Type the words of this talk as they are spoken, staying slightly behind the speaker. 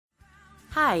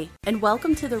Hi, and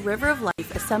welcome to the River of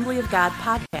Life Assembly of God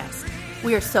podcast.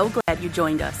 We are so glad you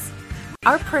joined us.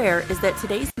 Our prayer is that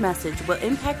today's message will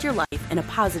impact your life in a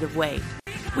positive way.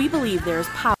 We believe there is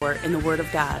power in the Word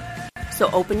of God. So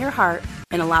open your heart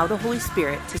and allow the Holy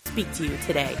Spirit to speak to you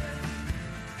today.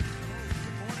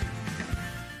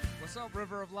 What's up,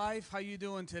 River of Life? How you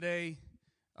doing today?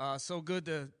 So good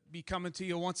to be coming to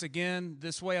you once again.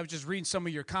 This way, I was just reading some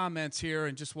of your comments here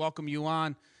and just welcome you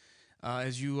on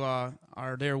as you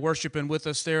are there worshiping with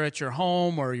us there at your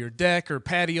home or your deck or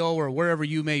patio or wherever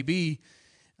you may be.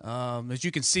 As you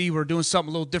can see, we're doing something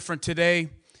a little different today.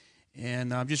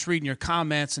 And I'm just reading your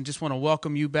comments and just want to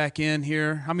welcome you back in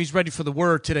here. How many's ready for the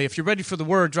Word today? If you're ready for the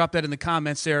Word, drop that in the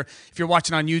comments there. If you're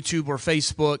watching on YouTube or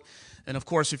Facebook, and of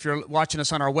course, if you're watching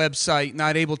us on our website,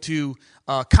 not able to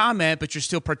comment, but you're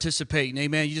still participating,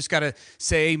 amen. You just got to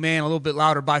say amen a little bit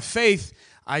louder. By faith,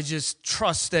 I just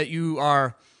trust that you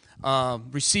are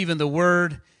receiving the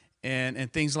Word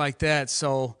and things like that.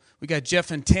 So we got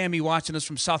Jeff and Tammy watching us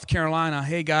from South Carolina.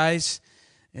 Hey, guys.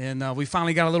 And we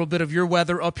finally got a little bit of your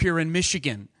weather up here in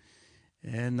Michigan.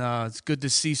 And it's good to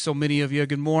see so many of you.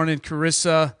 Good morning,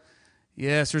 Carissa.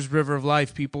 Yes, there's River of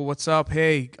Life, people. What's up?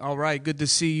 Hey, all right, good to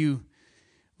see you.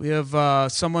 We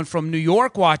have someone from New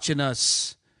York watching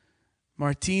us.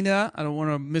 Martina, I don't want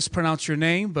to mispronounce your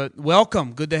name, but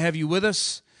welcome. Good to have you with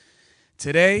us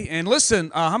today. And listen,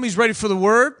 how many's ready for the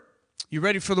Word? You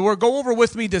ready for the Word? Go over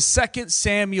with me to 2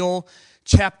 Samuel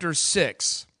chapter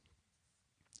 6.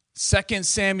 2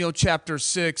 Samuel chapter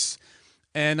 6,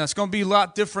 and it's going to be a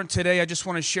lot different today. I just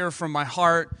want to share from my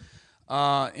heart,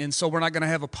 and so we're not going to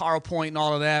have a PowerPoint and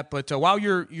all of that, but while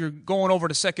you're going over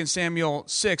to 2 Samuel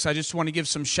 6, I just want to give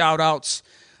some shout-outs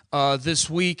this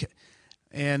week,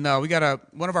 and we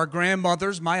got one of our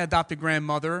grandmothers, my adopted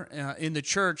grandmother in the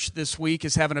church this week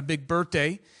is having a big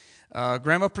birthday.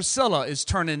 Grandma Priscilla is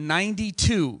turning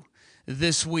 92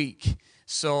 this week.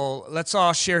 So let's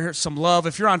all share some love.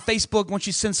 If you're on Facebook, why don't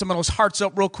you send some of those hearts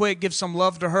up real quick, give some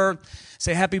love to her.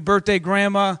 Say happy birthday,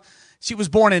 Grandma. She was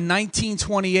born in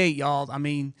 1928, y'all. I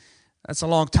mean, that's a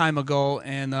long time ago.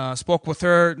 And spoke with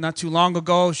her not too long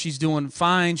ago. She's doing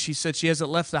fine. She said she hasn't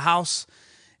left the house.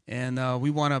 And we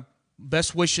want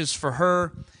best wishes for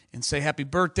her and say happy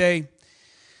birthday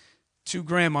to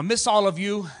Grandma. Miss all of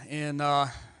you. And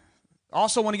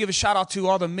also want to give a shout out to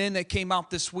all the men that came out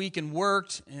this week and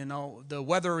worked. You know, the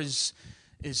weather is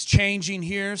changing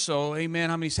here, so amen.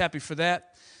 How many's happy for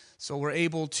that? So we're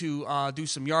able to do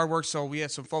some yard work. So we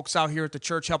had some folks out here at the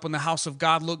church helping the house of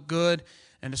God look good.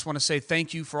 And just want to say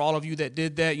thank you for all of you that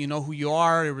did that. You know who you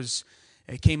are.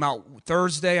 It came out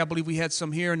Thursday. I believe we had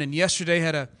some here, and then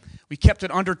yesterday we kept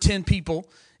it under 10 people,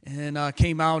 and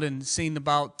came out and seen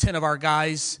about 10 of our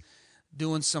guys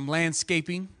doing some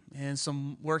landscaping and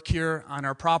some work here on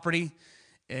our property,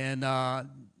 and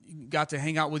got to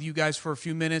hang out with you guys for a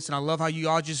few minutes. And I love how you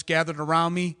all just gathered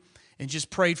around me and just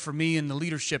prayed for me and the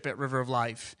leadership at River of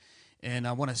Life. And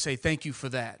I want to say thank you for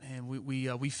that. And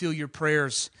we feel your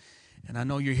prayers, and I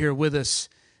know you're here with us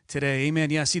today. Amen.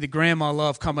 Yeah, I see the grandma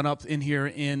love coming up in here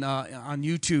on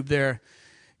YouTube there.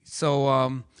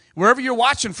 So wherever you're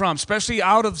watching from, especially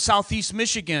out of Southeast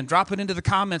Michigan, drop it into the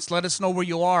comments. Let us know where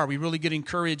you are. We really get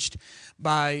encouraged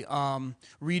by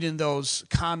reading those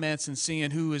comments and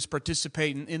seeing who is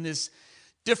participating in this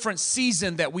different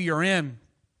season that we are in.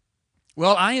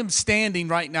 Well, I am standing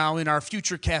right now in our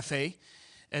Future Cafe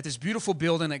at this beautiful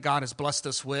building that God has blessed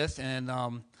us with. And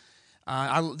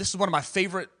this is one of my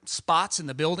favorite spots in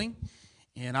the building.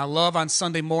 And I love on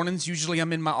Sunday mornings, usually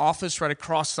I'm in my office right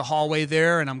across the hallway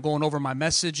there, and I'm going over my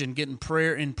message and getting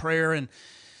prayer and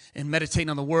meditating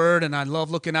on the Word. And I love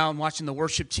looking out and watching the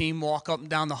worship team walk up and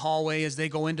down the hallway as they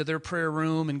go into their prayer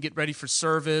room and get ready for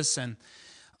service. And,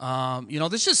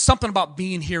 there's just something about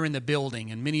being here in the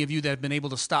building. And many of you that have been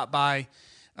able to stop by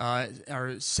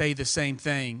or say the same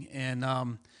thing. And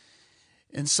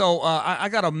so I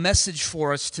got a message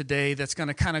for us today that's going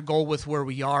to kind of go with where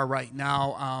we are right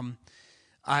now.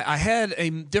 I had a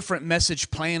different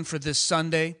message planned for this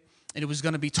Sunday, and it was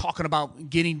going to be talking about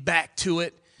getting back to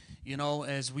it,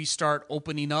 as we start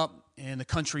opening up and the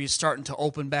country is starting to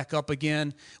open back up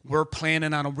again. We're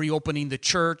planning on reopening the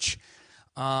church,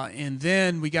 and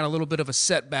then we got a little bit of a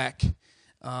setback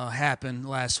happen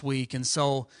last week. And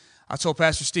so I told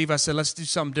Pastor Steve, I said, let's do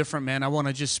something different, man. I want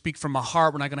to just speak from my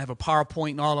heart. We're not going to have a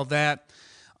PowerPoint and all of that.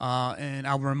 And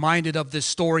I'm reminded of this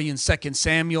story in 2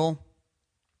 Samuel,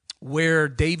 where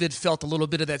David felt a little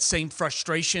bit of that same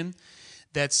frustration,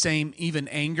 that same even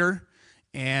anger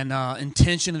and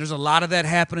intention. There's a lot of that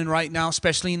happening right now,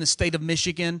 especially in the state of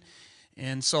Michigan.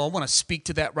 And so I want to speak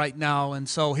to that right now. And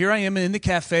so here I am in the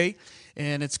cafe,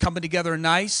 and it's coming together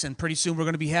nice. And pretty soon we're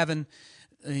going to be having,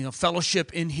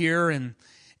 fellowship in here, and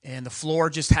the floor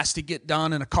just has to get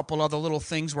done, and a couple other little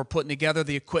things we're putting together.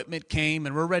 The equipment came,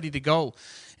 and we're ready to go.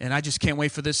 And I just can't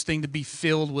wait for this thing to be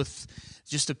filled with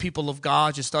just the people of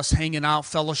God, just us hanging out,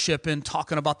 fellowshipping,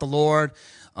 talking about the Lord,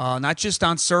 not just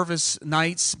on service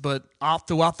nights, but out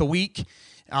throughout the week,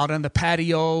 out on the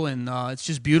patio, and it's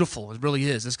just beautiful. It really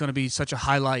is. It's going to be such a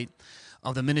highlight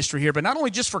of the ministry here, but not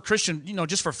only just for Christian,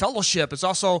 just for fellowship. It's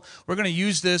also, we're going to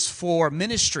use this for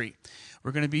ministry.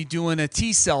 We're going to be doing a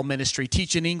T-cell ministry,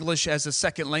 teaching English as a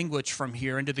second language from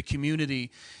here into the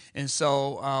community. And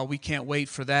so we can't wait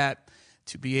for that,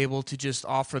 to be able to just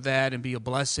offer that and be a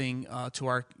blessing to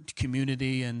our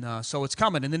community. And so it's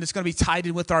coming. And then it's going to be tied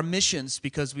in with our missions,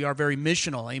 because we are very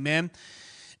missional. Amen.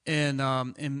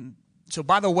 And so,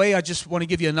 by the way, I just want to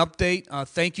give you an update.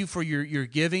 Thank you for your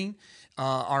giving.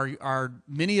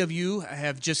 Many of you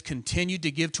have just continued to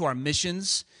give to our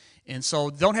missions. And so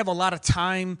don't have a lot of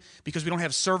time, because we don't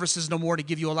have services no more, to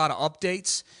give you a lot of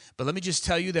updates. But let me just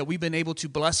tell you that we've been able to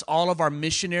bless all of our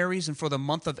missionaries. And for the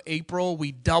month of April,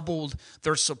 we doubled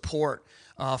their support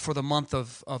for the month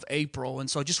of April. And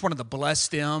so I just wanted to bless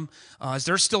them as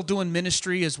they're still doing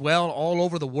ministry as well all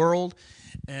over the world.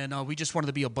 And we just wanted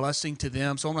to be a blessing to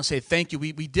them. So I want to say thank you.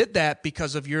 We did that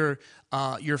because of your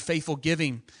faithful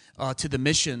giving to the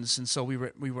missions, and so we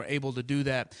were able to do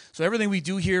that. So everything we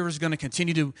do here is going to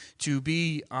continue to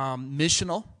be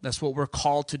missional. That's what we're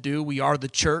called to do. We are the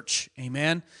church,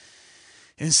 amen.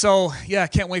 And so, I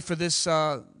can't wait for this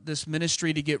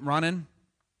ministry to get running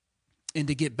and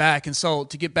to get back. And so,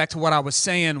 to get back to what I was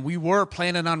saying, we were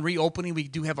planning on reopening. We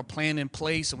do have a plan in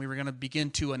place, and we were going to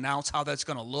begin to announce how that's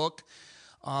going to look.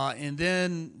 And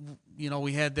then,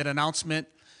 we had that announcement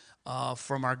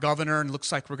from our governor, and it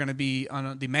looks like we're going to be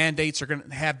the mandates are going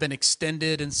to have been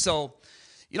extended. And so,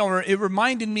 it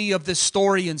reminded me of this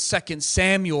story in 2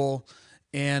 Samuel.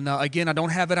 And again, I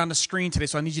don't have it on the screen today,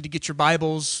 so I need you to get your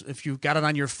Bibles. If you've got it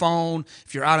on your phone,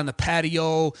 if you're out on the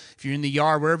patio, if you're in the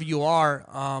yard, wherever you are,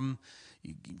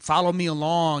 follow me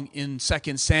along in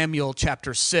 2 Samuel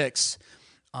chapter 6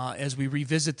 as we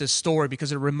revisit this story,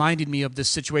 because it reminded me of this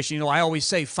situation. I always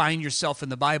say, find yourself in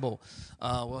the Bible.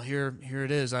 Well, here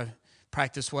it is. I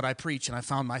practice what I preach, and I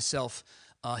found myself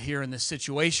here in this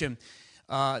situation.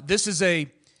 This is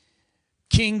a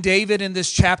King David in this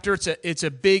chapter. It's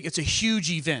a huge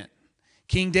event.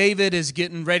 King David is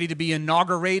getting ready to be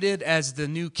inaugurated as the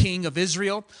new king of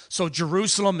Israel. So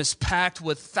Jerusalem is packed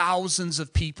with thousands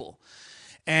of people.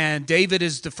 And David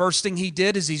is, the first thing he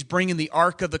did is he's bringing the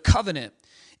Ark of the Covenant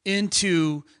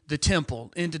into the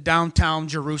temple, into downtown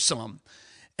Jerusalem.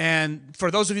 And for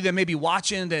those of you that may be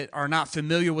watching that are not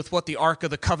familiar with what the Ark of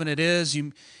the Covenant is,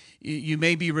 you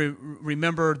maybe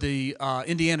remember the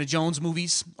Indiana Jones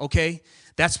movies, okay?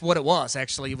 That's what it was,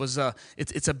 actually. It was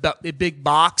it's a big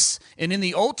box. And in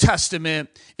the Old Testament,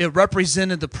 it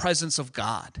represented the presence of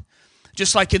God.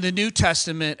 Just like in the New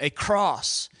Testament, a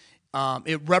cross,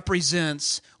 it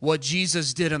represents what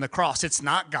Jesus did on the cross. It's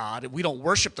not God. We don't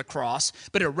worship the cross,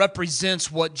 but it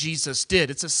represents what Jesus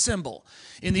did. It's a symbol.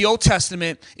 In the Old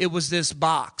Testament, it was this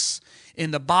box.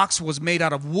 And the box was made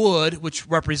out of wood, which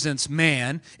represents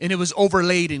man, and it was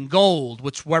overlaid in gold,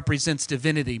 which represents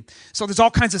divinity. So there's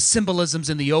all kinds of symbolisms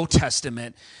in the Old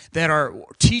Testament that are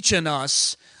teaching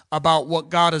us about what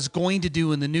God is going to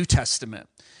do in the New Testament.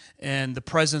 And the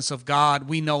presence of God,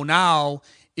 we know now,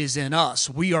 is in us.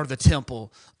 We are the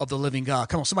temple of the living God.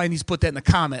 Come on, somebody needs to put that in the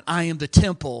comment. I am the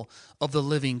temple of the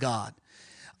living God.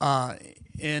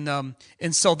 And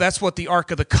so that's what the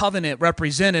Ark of the Covenant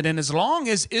represented. And as long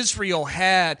as Israel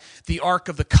had the Ark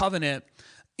of the Covenant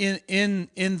in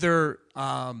their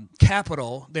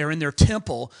capital, they're in their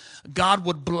temple, God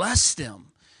would bless them.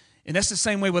 And that's the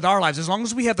same way with our lives. As long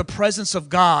as we have the presence of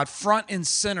God front and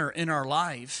center in our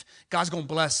life, God's going to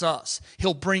bless us.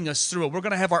 He'll bring us through it. We're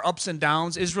going to have our ups and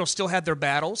downs. Israel still had their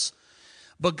battles,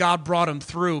 but God brought them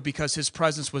through because his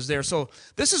presence was there. So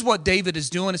this is what David is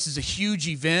doing. This is a huge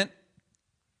event.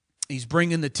 He's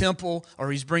bringing the temple,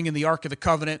 or he's bringing the Ark of the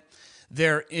Covenant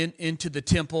there into the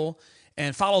temple.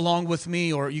 And follow along with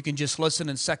me, or you can just listen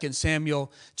in 2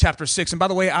 Samuel chapter 6. And by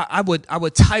the way, I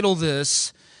would title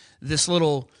this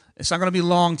little, it's not going to be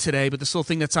long today, but this little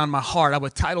thing that's on my heart, I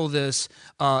would title this,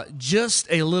 Just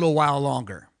a Little While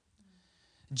Longer.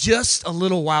 Just a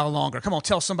little while longer. Come on,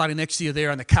 tell somebody next to you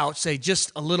there on the couch, say,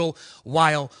 just a little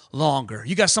while longer.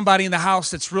 You got somebody in the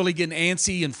house that's really getting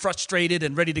antsy and frustrated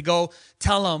and ready to go,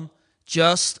 tell them,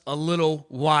 just a little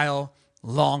while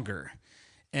longer.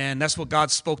 And that's what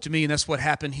God spoke to me, and that's what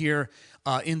happened here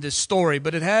in this story.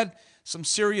 But it had some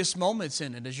serious moments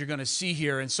in it, as you're going to see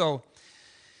here. And so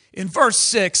in verse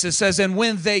 6, it says, and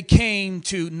when they came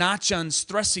to Nachon's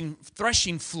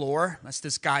threshing floor, that's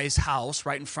this guy's house,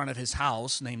 right in front of his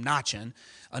house, named Nachon,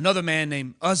 another man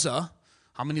named Uzzah.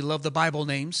 How many love the Bible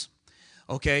names?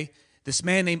 Okay. This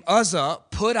man named Uzzah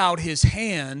put out his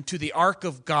hand to the ark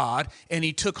of God, and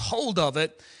he took hold of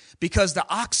it because the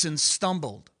oxen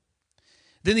stumbled.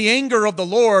 Then the anger of the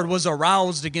Lord was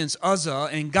aroused against Uzzah,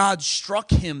 and God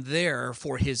struck him there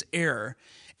for his error,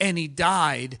 and he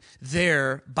died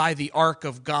there by the ark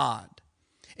of God.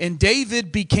 And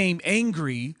David became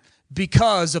angry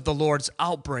because of the Lord's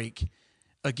outbreak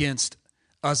against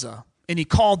Uzzah. And he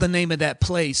called the name of that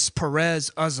place Perez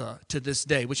Uzzah to this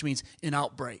day, which means an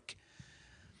outbreak.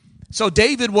 So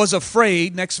David was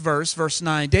afraid, next verse, verse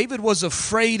 9, David was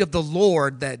afraid of the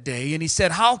Lord that day, and he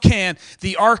said, how can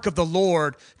the ark of the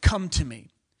Lord come to me?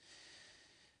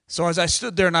 So as I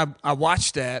stood there and I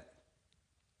watched that,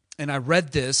 and I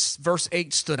read this, verse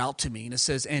 8 stood out to me, and it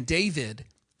says, and David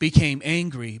became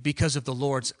angry because of the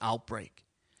Lord's outbreak.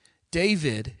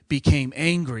 David became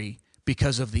angry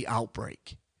because of the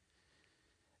outbreak.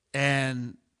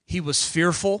 And he was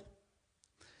fearful,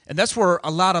 and that's where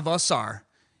a lot of us are.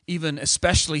 Even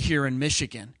especially here in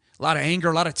Michigan. A lot of anger,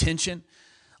 a lot of tension,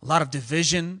 a lot of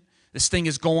division. This thing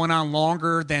is going on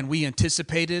longer than we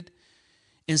anticipated.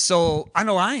 And so I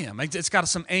know I am. It's got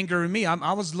some anger in me.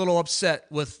 I was a little upset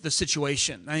with the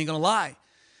situation. I ain't going to lie.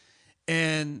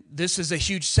 And this is a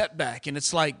huge setback. And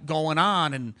it's like going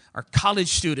on, and our college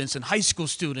students and high school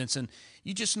students, and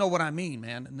you just know what I mean,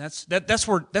 man. And that's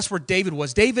where David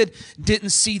was. David didn't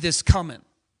see this coming.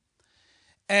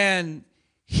 And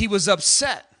he was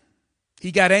upset.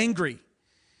 He got angry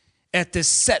at this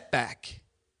setback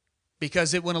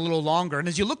because it went a little longer. And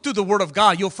as you look through the Word of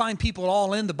God, you'll find people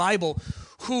all in the Bible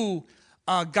who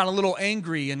got a little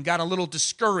angry and got a little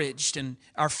discouraged and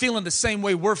are feeling the same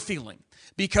way we're feeling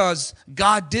because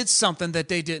God did something that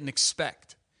they didn't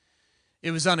expect. It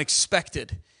was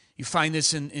unexpected. You find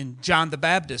this in John the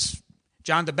Baptist.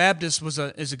 John the Baptist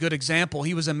is a good example.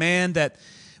 He was a man that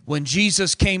when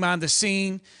Jesus came on the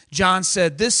scene, John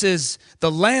said, this is the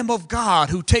Lamb of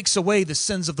God who takes away the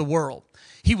sins of the world.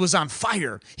 He was on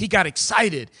fire. He got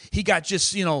excited. He got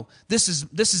just, this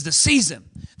is the season.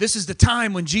 This is the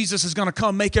time when Jesus is going to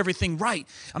come make everything right.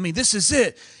 I mean, this is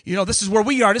it. This is where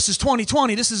we are. This is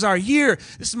 2020. This is our year.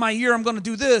 This is my year. I'm going to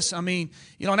do this. I mean,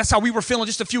 and that's how we were feeling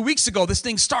just a few weeks ago. This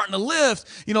thing's starting to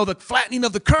lift, the flattening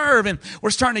of the curve, and we're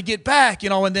starting to get back,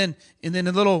 and then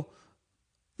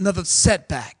another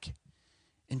setback.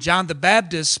 And John the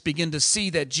Baptist began to see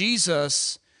that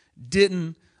Jesus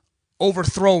didn't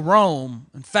overthrow Rome.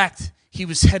 In fact, he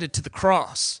was headed to the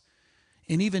cross.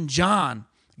 And even John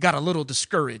got a little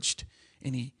discouraged.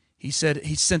 And he said,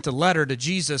 he sent a letter to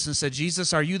Jesus and said,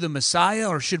 Jesus, are you the Messiah,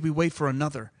 or should we wait for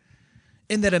another?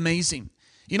 Isn't that amazing?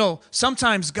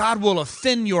 Sometimes God will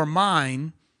offend your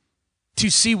mind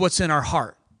to see what's in our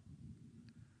heart.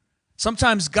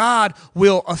 Sometimes God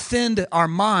will offend our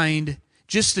mind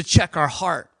just to check our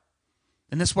heart.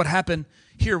 And that's what happened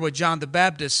here with John the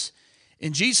Baptist.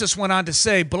 And Jesus went on to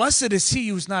say, blessed is he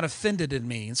who's not offended in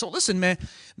me. And so listen, man,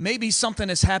 maybe something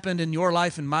has happened in your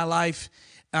life, in my life,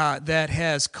 that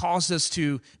has caused us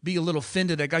to be a little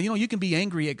offended at God. You can be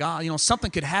angry at God.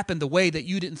 Something could happen the way that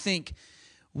you didn't think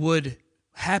would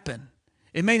happen.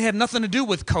 It may have nothing to do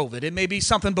with COVID. It may be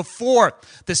something before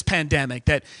this pandemic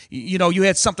that, you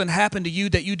had something happen to you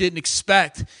that you didn't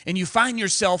expect. And you find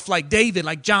yourself like David,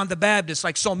 like John the Baptist,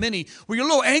 like so many, where you're a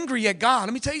little angry at God.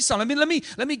 Let me tell you something. Let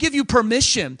me give you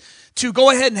permission to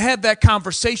go ahead and have that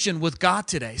conversation with God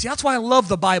today. See, that's why I love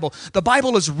the Bible. The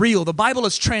Bible is real. The Bible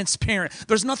is transparent.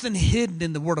 There's nothing hidden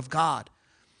in the Word of God.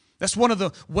 That's one of the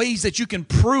ways that you can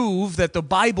prove that the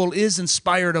Bible is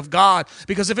inspired of God.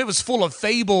 Because if it was full of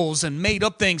fables and made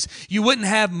up things, you wouldn't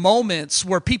have moments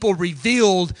where people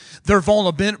revealed their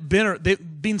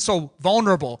being so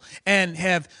vulnerable, and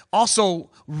have also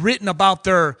written about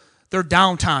their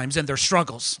downtimes and their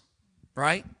struggles,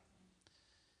 right?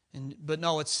 But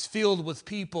no, it's filled with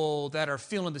people that are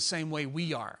feeling the same way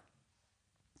we are.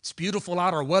 It's beautiful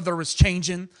out. Our weather is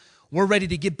changing. We're ready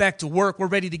to get back to work. We're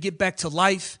ready to get back to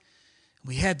life.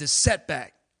 We had this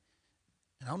setback.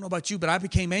 And I don't know about you, but I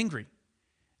became angry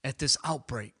at this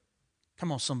outbreak.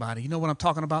 Come on, somebody. You know what I'm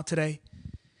talking about today?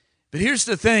 But here's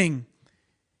the thing.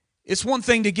 It's one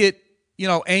thing to get,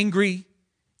 angry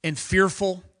and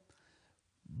fearful.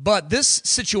 But this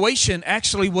situation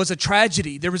actually was a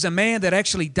tragedy. There was a man that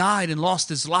actually died and lost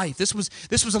his life. This was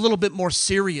a little bit more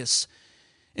serious.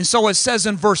 And so it says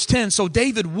in verse 10, so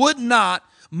David would not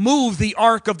move the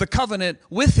Ark of the Covenant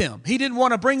with him. He didn't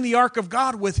want to bring the Ark of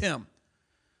God with him.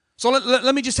 So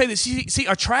let me just say this. See,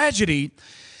 a tragedy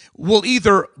will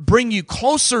either bring you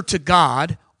closer to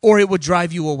God or it will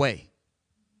drive you away.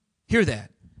 Hear that.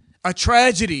 A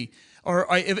tragedy, or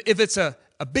if it's a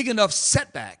big enough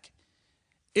setback,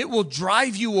 it will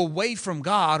drive you away from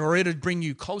God or it'll bring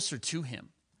you closer to Him.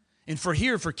 And for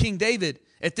King David,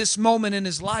 at this moment in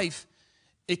his life,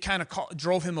 it kind of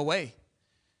drove him away.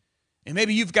 And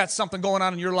maybe you've got something going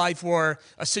on in your life where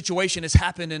a situation has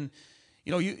happened and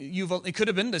it could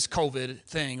have been this COVID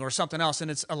thing or something else,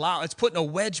 and it's putting a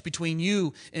wedge between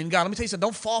you and God. Let me tell you something,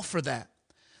 don't fall for that.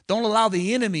 Don't allow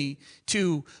the enemy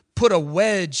to put a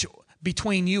wedge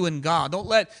between you and God. Don't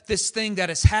let this thing that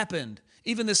has happened,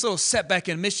 even this little setback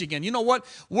in Michigan, you know what?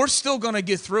 We're still going to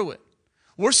get through it.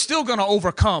 We're still going to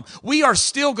overcome. We are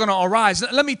still going to arise.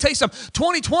 Let me tell you something.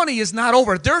 2020 is not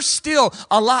over. There's still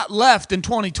a lot left in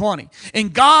 2020.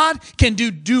 And God can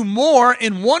do more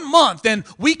in 1 month than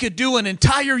we could do an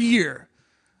entire year.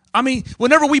 I mean,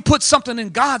 whenever we put something in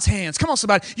God's hands, come on,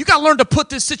 somebody, you got to learn to put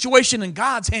this situation in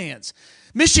God's hands.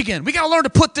 Michigan, we got to learn to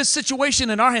put this situation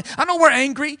in our hands. I know we're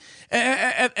angry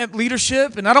at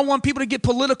leadership, and I don't want people to get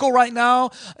political right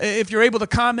now. If you're able to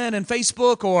comment on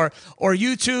Facebook or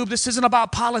YouTube, this isn't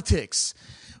about politics.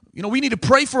 We need to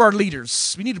pray for our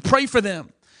leaders. We need to pray for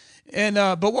them. And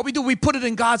but what we do, we put it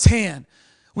in God's hand.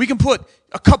 We can put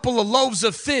a couple of loaves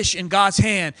of fish in God's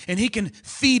hand, and He can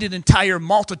feed an entire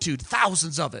multitude,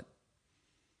 thousands of it.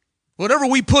 Whatever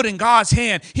we put in God's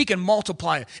hand, He can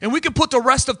multiply it. And we can put the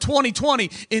rest of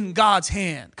 2020 in God's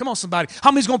hand. Come on, somebody.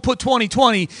 How many's going to put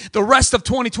 2020, the rest of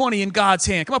 2020 in God's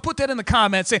hand? Come on, put that in the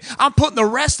comments. Say, I'm putting the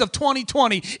rest of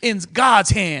 2020 in God's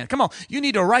hand. Come on, you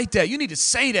need to write that. You need to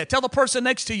say that. Tell the person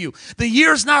next to you, the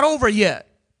year's not over yet.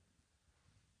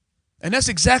 And that's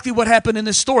exactly what happened in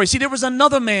this story. See, there was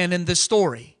another man in this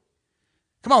story.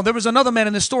 Come on, there was another man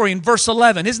in this story in verse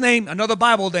 11. His name, another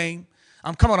Bible name.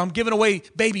 I'm giving away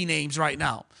baby names right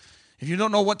now. If you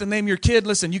don't know what to name your kid,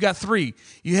 listen, you got 3.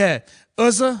 You had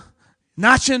Uzzah,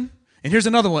 Nachan, and here's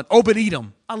another one,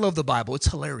 Obed-Edom. I love the Bible. It's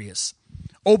hilarious.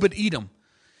 Obed-Edom.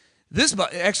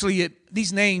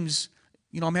 These names,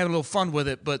 I'm having a little fun with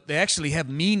it, but they actually have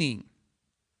meaning.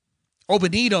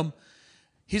 Obed-Edom,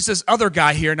 he's this other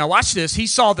guy here. Now watch this. He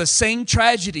saw the same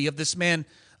tragedy of this man,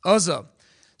 Uzzah.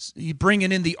 He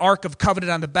bringing in the Ark of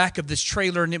Covenant on the back of this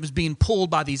trailer, and it was being pulled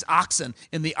by these oxen,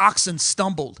 and the oxen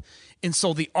stumbled. And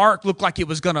so the Ark looked like it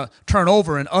was going to turn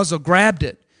over, and Uzzah grabbed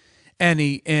it, and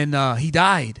he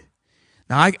died.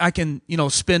 Now, I can,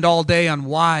 spend all day on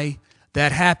why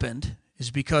that happened,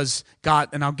 is because God,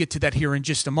 and I'll get to that here in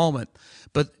just a moment.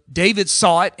 But David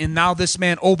saw it, and now this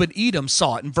man Obed-Edom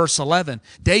saw it in verse 11.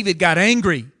 David got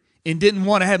angry and didn't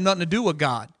want to have nothing to do with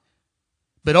God.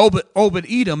 But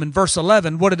Obed-Edom in verse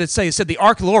 11, what did it say? It said the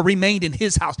ark of the Lord remained in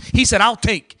his house. He said, I'll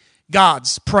take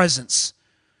God's presence.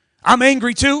 I'm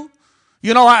angry too.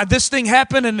 This thing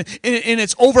happened and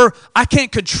it's over. I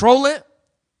can't control it.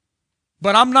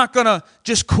 But I'm not going to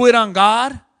just quit on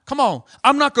God. Come on.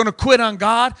 I'm not going to quit on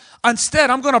God. Instead,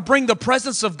 I'm going to bring the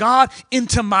presence of God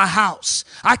into my house.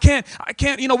 I can't,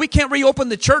 we can't reopen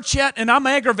the church yet, and I'm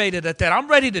aggravated at that. I'm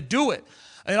ready to do it.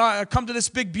 I come to this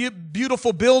big,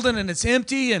 beautiful building, and it's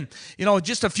empty, and,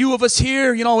 just a few of us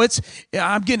here,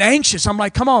 I'm getting anxious. I'm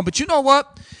like, come on. But you know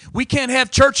what? We can't have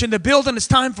church in the building. It's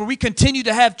time for we continue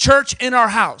to have church in our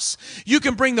house. You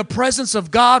can bring the presence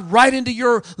of God right into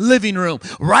your living room,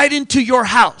 right into your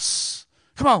house.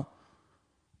 Come on.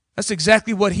 That's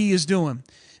exactly what He is doing.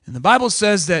 And the Bible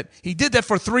says that He did that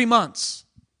for 3 months.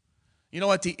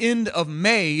 At the end of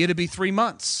May, it'll be 3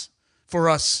 months for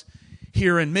us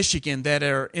here in Michigan that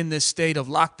are in this state of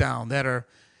lockdown, that are,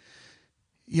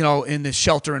 in this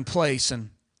shelter in place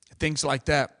and things like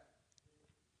that.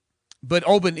 But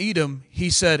Obed-Edom, he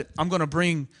said, I'm going to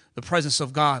bring the presence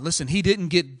of God. Listen, he didn't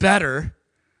get better.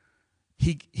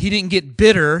 He didn't get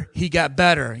bitter. He got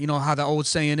better. You know how the old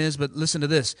saying is, but listen to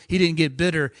this. He didn't get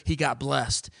bitter. He got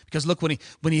blessed. Because look, when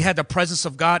he had the presence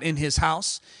of God in his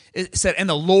house, it said, and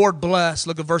the Lord blessed,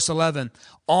 look at verse 11,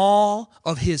 all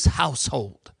of his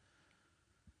household.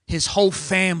 His whole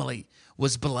family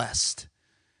was blessed.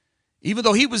 Even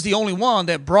though he was the only one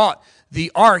that brought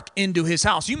the ark into his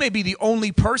house. You may be the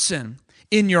only person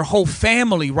in your whole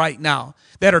family right now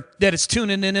that is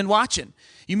tuning in and watching.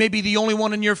 You may be the only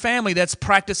one in your family that's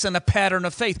practicing a pattern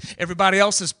of faith. Everybody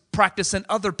else is practicing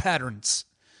other patterns.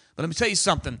 But let me tell you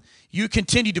something. You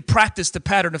continue to practice the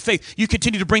pattern of faith. You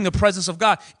continue to bring the presence of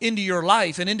God into your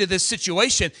life and into this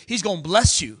situation. He's going to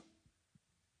bless you.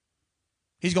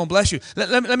 He's going to bless you.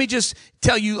 Let me just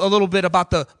tell you a little bit about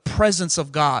the presence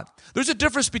of God. There's a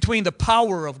difference between the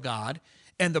power of God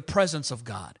and the presence of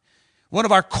God. One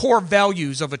of our core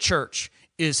values of a church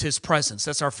is his presence.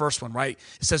 That's our first one, right?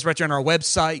 It says right there on our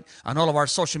website, on all of our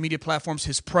social media platforms,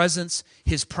 his presence,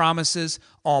 his promises,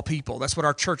 all people. That's what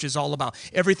our church is all about.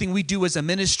 Everything we do as a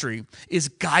ministry is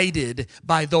guided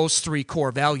by those three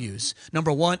core values.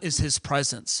 Number one is his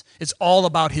presence. It's all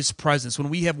about his presence. When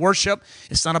we have worship,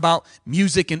 it's not about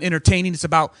music and entertaining. It's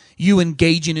about you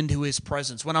engaging into his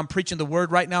presence. When I'm preaching the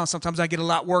word right now, sometimes I get a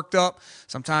lot worked up.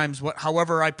 Sometimes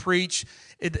however I preach,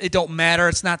 it don't matter.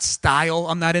 It's not style.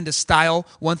 I'm not into style.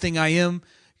 One thing I am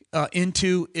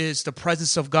into is the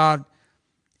presence of God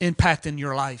impacting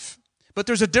your life. But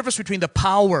there's a difference between the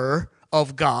power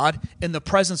of God and the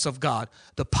presence of God.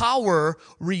 The power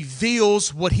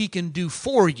reveals what he can do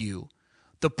for you.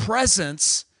 The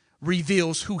presence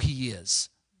reveals who he is.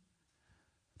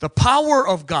 The power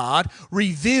of God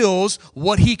reveals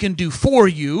what he can do for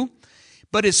you,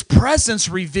 but his presence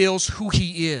reveals who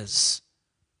he is.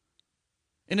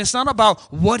 And it's not about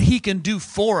what he can do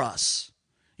for us.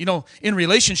 You know, in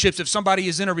relationships, if somebody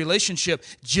is in a relationship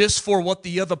just for what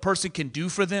the other person can do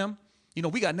for them, you know,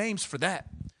 we got names for that.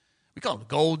 We call them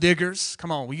gold diggers.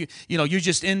 Come on, you're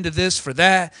just into this for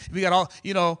that. We got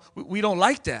all, we don't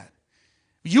like that.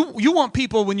 You want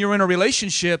people when you're in a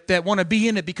relationship that want to be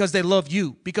in it because they love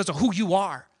you, because of who you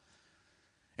are.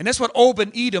 And that's what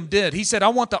Obed-Edom did. He said, I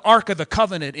want the Ark of the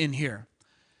Covenant in here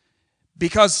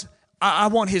because I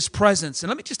want his presence. And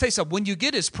let me just tell you something. When you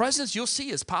get his presence, you'll see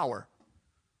his power.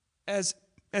 As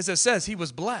it says, he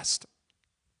was blessed.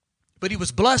 But he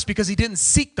was blessed because he didn't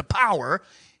seek the power.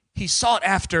 He sought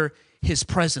after his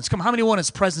presence. Come on, how many want his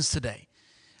presence today?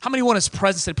 How many want his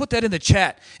presence today? Put that in the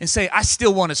chat and say, I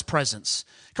still want his presence.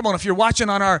 Come on, if you're watching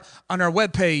on our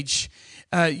webpage,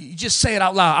 you just say it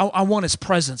out loud. I want his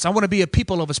presence. I want to be a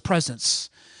people of his presence.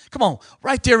 Come on,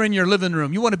 right there in your living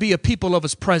room. You want to be a people of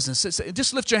his presence.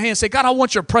 Just lift your hand and say, God, I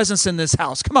want your presence in this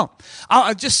house. Come on.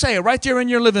 I'll just say it right there in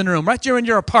your living room, right there in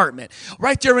your apartment,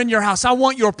 right there in your house. I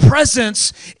want your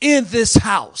presence in this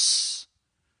house.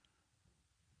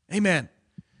 Amen.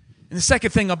 And the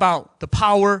second thing about the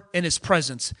power and his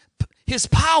presence, his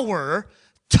power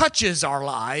touches our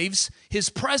lives. His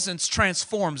presence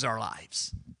transforms our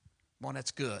lives. Well,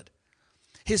 that's good.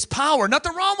 His power,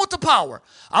 nothing wrong with the power.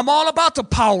 I'm all about the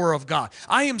power of God.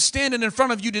 I am standing in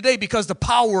front of you today because the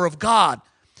power of God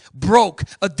broke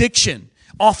addiction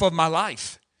off of my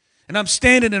life. And I'm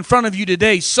standing in front of you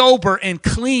today sober and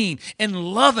clean and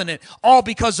loving it, all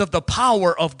because of the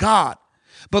power of God.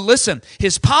 But listen,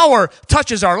 his power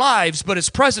touches our lives, but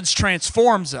his presence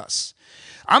transforms us.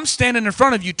 I'm standing in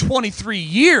front of you 23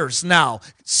 years now,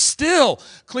 still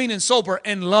clean and sober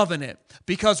and loving it.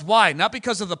 Because why? Not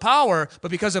because of the power,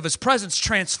 but because of his presence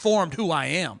transformed who I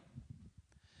am.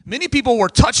 Many people were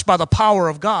touched by the power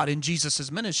of God in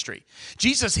Jesus' ministry.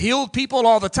 Jesus healed people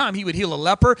all the time. He would heal a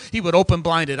leper. He would open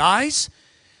blinded eyes.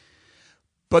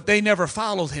 But they never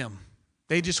followed him.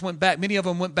 They just went back. Many of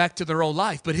them went back to their old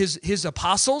life. But his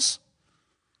apostles,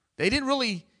 they didn't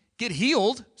really get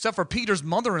healed, except for Peter's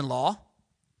mother-in-law.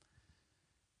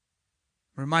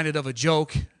 Reminded of a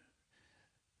joke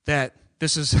that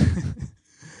this is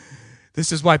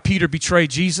this is why Peter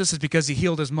betrayed Jesus, is because he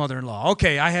healed his mother-in-law.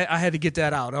 Okay, I had to get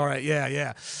that out. All right,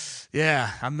 yeah.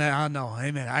 I know,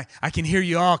 amen. I can hear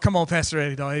you all. Come on, Pastor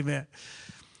Eddie, no, amen.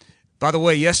 By the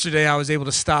way, yesterday I was able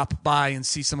to stop by and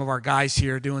see some of our guys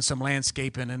here doing some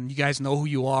landscaping, and you guys know who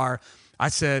you are. I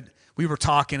said, we were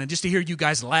talking, and just to hear you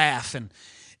guys laugh and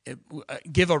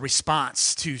give a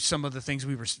response to some of the things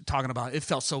we were talking about, it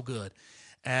felt so good.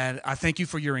 And I thank you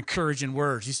for your encouraging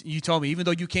words. You told me, even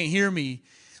though you can't hear me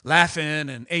laughing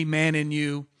and amen in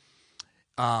you,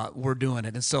 we're doing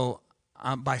it. And so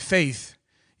by faith,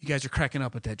 you guys are cracking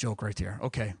up at that joke right there.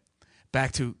 Okay,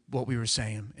 back to what we were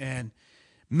saying. And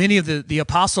many of the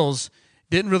apostles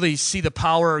didn't really see the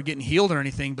power of getting healed or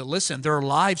anything, but listen, their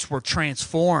lives were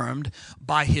transformed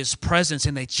by his presence,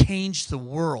 and they changed the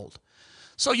world.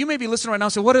 So you may be listening right now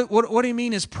and say, what do you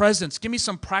mean his presence? Give me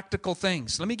some practical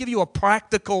things. Let me give you a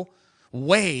practical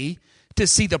way to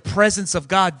see the presence of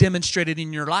God demonstrated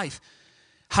in your life.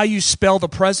 How you spell the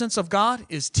presence of God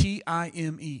is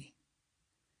T-I-M-E.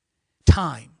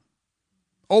 Time.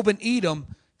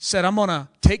 Obed-Edom said, I'm going to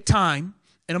take time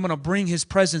and I'm going to bring his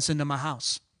presence into my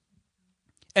house.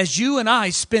 As you and I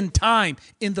spend time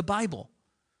in the Bible,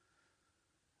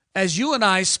 as you and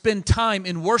I spend time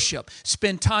in worship,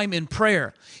 spend time in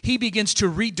prayer, he begins to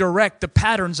redirect the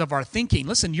patterns of our thinking.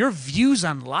 Listen, your views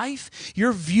on life,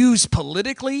 your views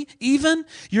politically even,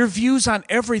 your views on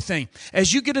everything,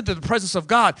 as you get into the presence of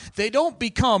God, they don't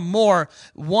become more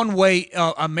one-way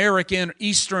American,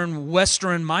 Eastern,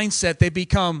 Western mindset. They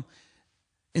become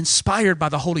inspired by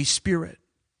the Holy Spirit.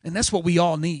 And that's what we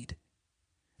all need.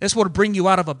 That's what will bring you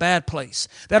out of a bad place.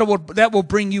 That will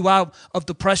bring you out of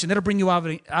depression. That'll bring you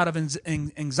out of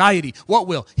anxiety. What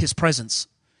will? His presence.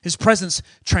 His presence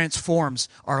transforms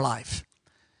our life.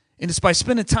 And it's by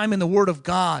spending time in the Word of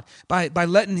God, by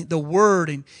letting the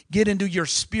Word and get into your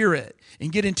spirit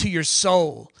and get into your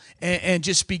soul and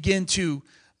just begin to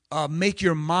make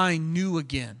your mind new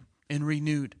again and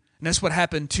renewed. And that's what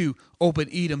happened to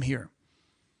Obed-Edom here.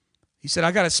 He said,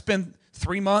 I got to spend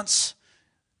 3 months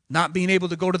not being able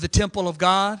to go to the temple of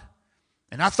God.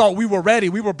 And I thought we were ready.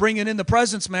 We were bringing in the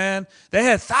presents, man. They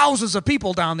had thousands of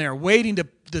people down there waiting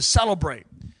to celebrate.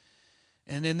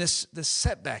 And then this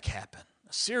setback happened,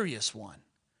 a serious one.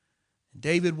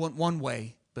 David went one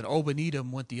way, but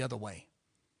Obed-Edom went the other way.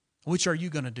 Which are you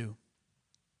going to do?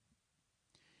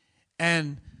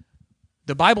 And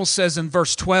the Bible says in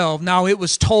verse 12, now it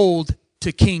was told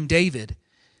to King David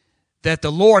that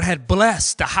the Lord had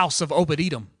blessed the house of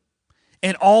Obed-Edom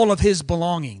and all of his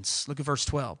belongings. Look at verse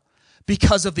 12.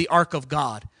 Because of the ark of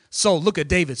God. So look at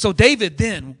David. So David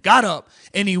then got up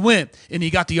and he went and he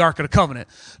got the ark of the covenant.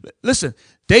 Listen,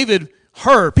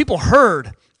 people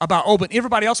heard about Obed.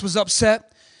 Everybody else was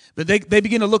upset, but they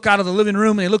began to look out of the living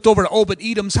room and they looked over to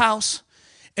Obed-Edom's house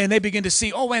and they began to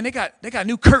see, oh man, they got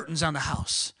new curtains on the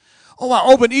house. Oh wow,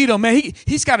 Obed-Edom, man,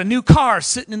 he's got a new car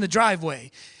sitting in the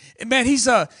driveway. Man,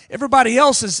 everybody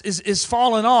else is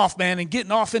falling off, man, and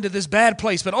getting off into this bad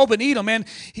place. But Obed-Edom, man,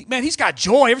 he's got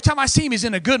joy. Every time I see him, he's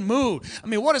in a good mood. I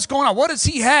mean, what is going on? What does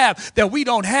he have that we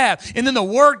don't have? And then the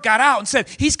word got out and said,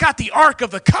 he's got the Ark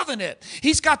of the Covenant.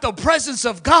 He's got the presence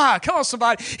of God. Come on,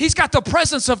 somebody. He's got the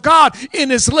presence of God in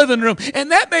his living room.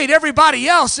 And that made everybody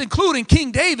else, including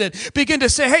King David, begin to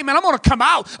say, hey, man, I'm going to come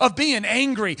out of being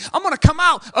angry. I'm going to come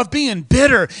out of being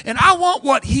bitter. And I want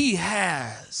what he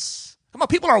has. Come on,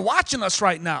 people are watching us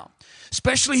right now,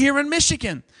 especially here in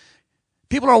Michigan.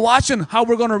 People are watching how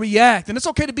we're going to react, and it's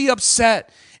okay to be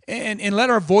upset and let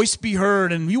our voice be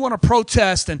heard, and you want to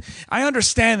protest, and I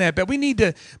understand that, but we need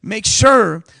to make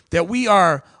sure that we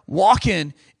are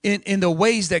walking in the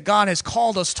ways that God has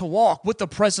called us to walk with the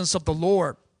presence of the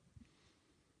Lord.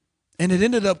 And it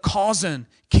ended up causing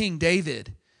King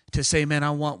David to say, man,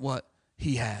 I want what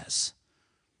he has.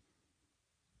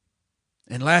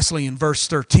 And lastly, in verse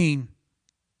 13,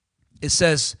 it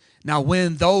says, now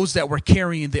when those that were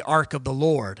carrying the ark of the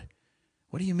Lord,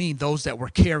 what do you mean those that were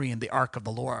carrying the ark of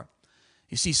the Lord?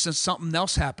 You see, since something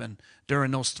else happened during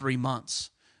those 3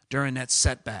 months, during that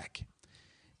setback.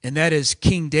 And that is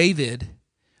King David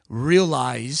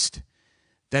realized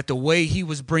that the way he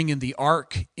was bringing the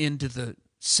ark into the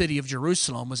city of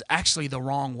Jerusalem was actually the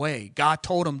wrong way. God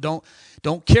told him,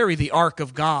 don't carry the ark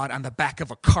of God on the back of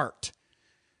a cart.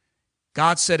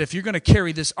 God said, if you're going to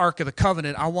carry this Ark of the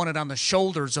Covenant, I want it on the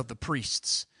shoulders of the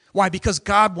priests. Why? Because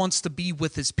God wants to be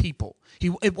with his people.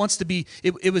 It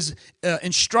was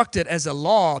instructed as a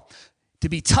law to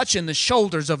be touching the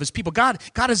shoulders of his people. God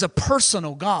is a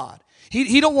personal God.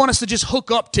 He don't want us to just hook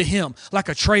up to him like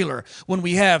a trailer when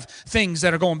we have things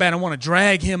that are going bad and want to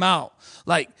drag him out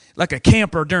like a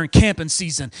camper during camping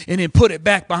season and then put it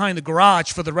back behind the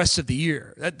garage for the rest of the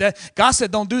year. God said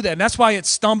don't do that. And that's why it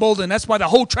stumbled and that's why the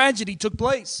whole tragedy took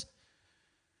place.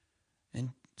 And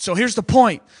so here's the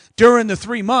point. During the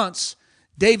 3 months,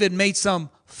 David made some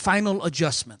final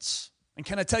adjustments. And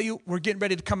can I tell you, we're getting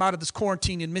ready to come out of this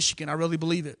quarantine in Michigan. I really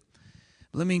believe it.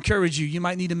 Let me encourage you, you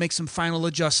might need to make some final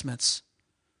adjustments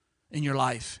in your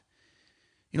life.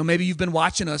 You know, maybe you've been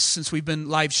watching us since we've been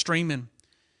live streaming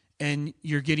and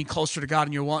you're getting closer to God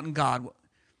and you're wanting God.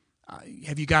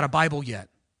 Have you got a Bible yet?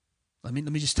 Let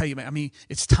me just tell you, man, I mean,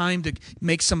 it's time to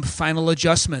make some final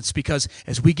adjustments because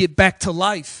as we get back to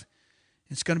life,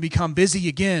 it's going to become busy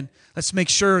again. Let's make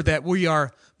sure that we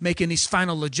are making these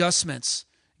final adjustments,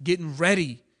 getting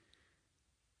ready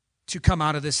to come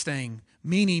out of this thing.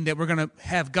 Meaning that we're going to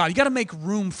have God. You got to make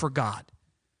room for God.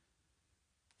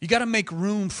 You got to make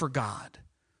room for God.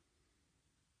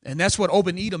 And that's what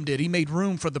Obed-Edom did. He made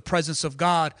room for the presence of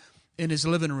God in his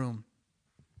living room.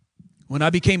 When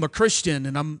I became a Christian,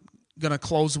 and I'm going to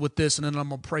close with this, and then I'm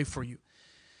going to pray for you.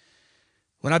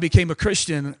 When I became a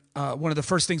Christian, one of the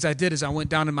first things I did is I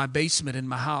went down in my basement in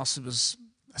my house. It was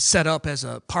set up as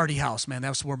a party house, man.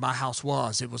 That's where my house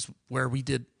was. It was where we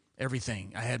did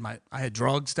everything. I had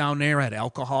drugs down there. I had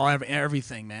alcohol,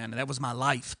 everything, man. And that was my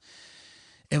life.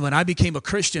 And when I became a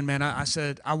Christian, man, I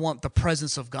said, I want the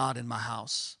presence of God in my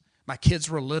house. My kids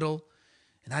were little,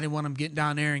 and I didn't want them getting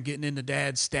down there and getting into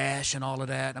Dad's stash and all of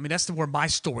that. I mean, that's where my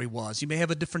story was. You may have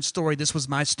a different story. This was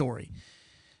my story.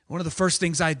 One of the first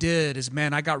things I did is,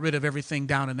 man, I got rid of everything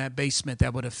down in that basement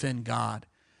that would offend God.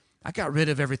 I got rid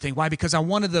of everything. Why? Because I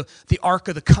wanted the Ark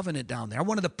of the Covenant down there. I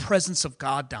wanted the presence of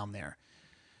God down there.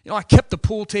 I kept the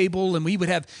pool table, and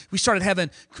we started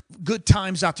having good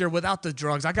times out there without the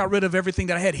drugs. I got rid of everything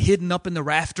that I had hidden up in the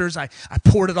rafters. I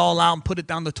poured it all out and put it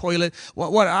down the toilet.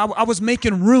 I was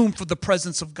making room for the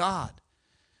presence of God.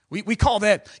 We call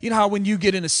that, how when you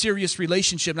get in a serious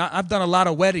relationship, and I've done a lot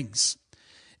of weddings,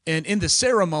 and in the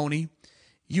ceremony,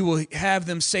 you will have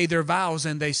them say their vows,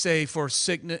 and they say, for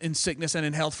in sickness and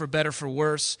in health, for better, for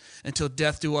worse, until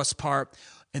death do us part.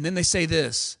 And then they say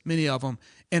this, many of them,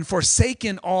 and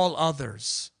forsaken all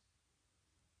others,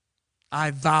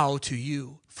 I vow to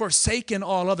you. Forsaken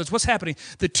all others. What's happening?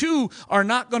 The two are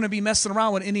not going to be messing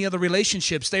around with any other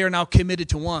relationships. They are now committed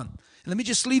to one. And let me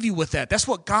just leave you with that. That's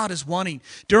what God is wanting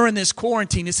during this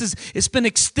quarantine. It's been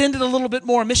extended a little bit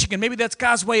more in Michigan. Maybe that's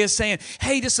God's way of saying,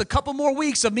 hey, just a couple more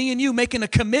weeks of me and you making a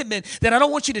commitment that I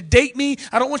don't want you to date me.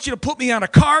 I don't want you to put me on a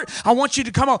cart. I want you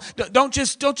to come on. Don't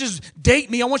just date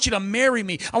me. I want you to marry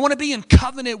me. I want to be in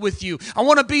covenant with you. I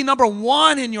want to be number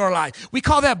one in your life. We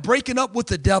call that breaking up with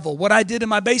the devil. What I did in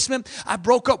my basement, I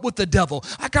broke up with the devil.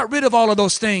 I got rid of all of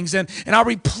those things, and I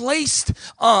replaced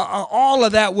all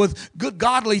of that with good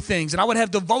godly things. And I would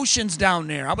have devotions down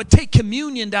there. I would take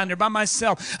communion down there by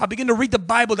myself. I began to read the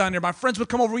Bible down there. My friends would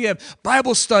come over. We have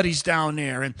Bible studies down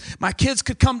there. And my kids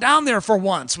could come down there for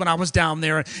once when I was down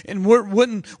there and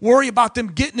wouldn't worry about them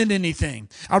getting in anything.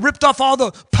 I ripped off all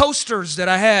the posters that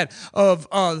I had of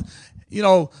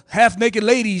half-naked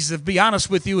ladies, to be honest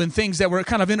with you, and things that were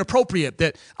kind of inappropriate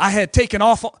that I had taken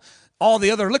off all the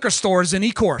other liquor stores in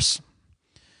Ecorse.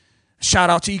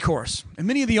 Shout out to Ecorse. And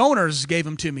many of the owners gave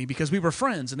them to me because we were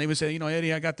friends. And they would say,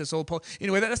 Eddie, I got this old post.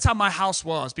 Anyway, that's how my house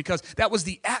was, because that was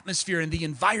the atmosphere and the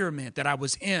environment that I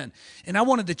was in. And I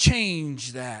wanted to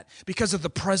change that because of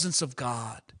the presence of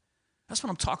God. That's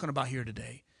what I'm talking about here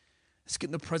today. Let's get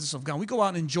in the presence of God. We go out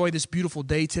and enjoy this beautiful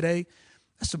day today.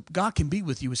 God can be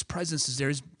with you. His presence is there.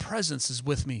 His presence is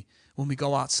with me when we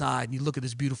go outside and you look at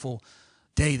this beautiful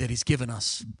day that He's given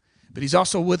us. But He's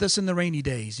also with us in the rainy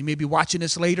days. You may be watching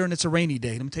this later and it's a rainy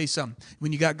day. Let me tell you something.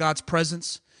 When you got God's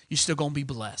presence, you're still going to be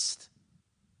blessed.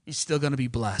 You're still going to be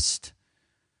blessed.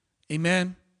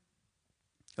 Amen.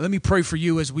 Let me pray for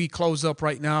you as we close up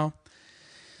right now.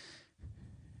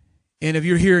 And if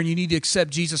you're here and you need to accept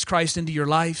Jesus Christ into your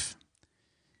life,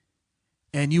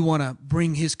 and you want to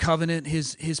bring His covenant,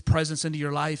 His presence into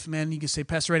your life, man, you can say,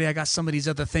 Pastor Eddie, I got some of these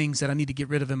other things that I need to get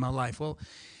rid of in my life. Well,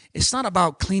 it's not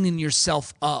about cleaning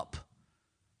yourself up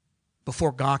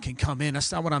before God can come in.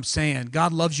 That's not what I'm saying.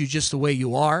 God loves you just the way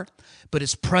you are, but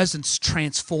His presence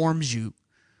transforms you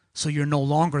so you're no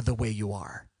longer the way you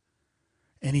are.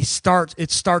 And it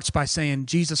starts by saying,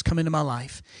 Jesus, come into my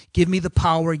life. Give me the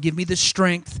power, give me the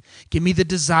strength, give me the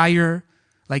desire,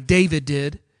 like David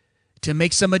did, to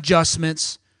make some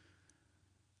adjustments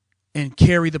and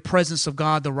carry the presence of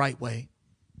God the right way.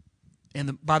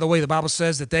 And by the way, the Bible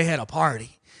says that they had a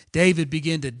party. David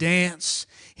began to dance.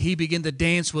 He began to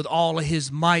dance with all of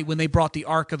his might when they brought the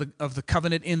Ark of the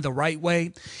Covenant in the right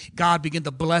way. God began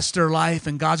to bless their life,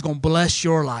 and God's going to bless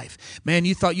your life. Man,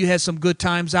 you thought you had some good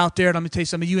times out there. Let me tell you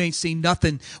something. You ain't seen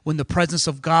nothing when the presence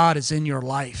of God is in your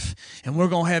life. And we're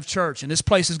going to have church, and this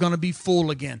place is going to be full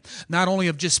again. Not only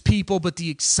of just people, but the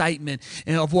excitement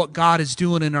of what God is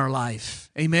doing in our life.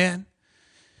 Amen?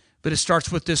 But it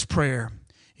starts with this prayer.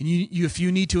 And if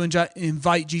you need to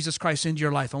invite Jesus Christ into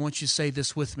your life, I want you to say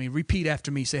this with me. Repeat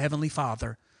after me. Say, Heavenly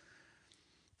Father,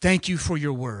 thank you for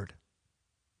your word.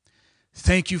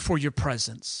 Thank you for your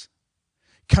presence.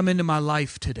 Come into my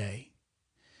life today.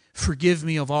 Forgive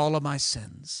me of all of my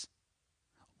sins.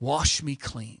 Wash me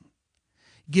clean.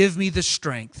 Give me the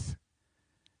strength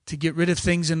to get rid of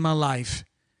things in my life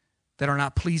that are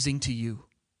not pleasing to you.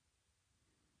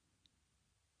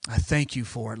 I thank you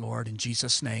for it, Lord, in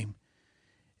Jesus' name.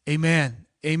 Amen.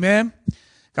 Amen.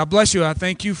 God bless you. I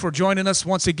thank you for joining us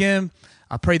once again.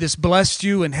 I pray this blessed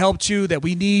you and helped you, that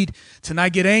we need to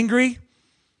not get angry,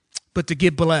 but to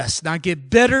get blessed. Not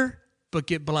get bitter, but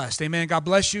get blessed. Amen. God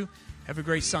bless you. Have a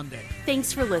great Sunday.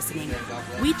 Thanks for listening.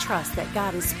 We trust that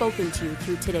God has spoken to you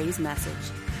through today's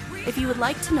message. If you would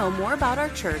like to know more about our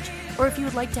church, or if you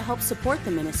would like to help support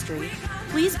the ministry,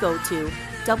 please go to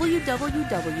www.rol-ag.org.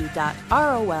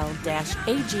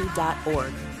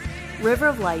 River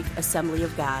of Life Assembly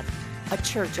of God, a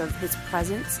church of His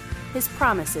presence, His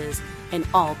promises, and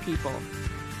all people.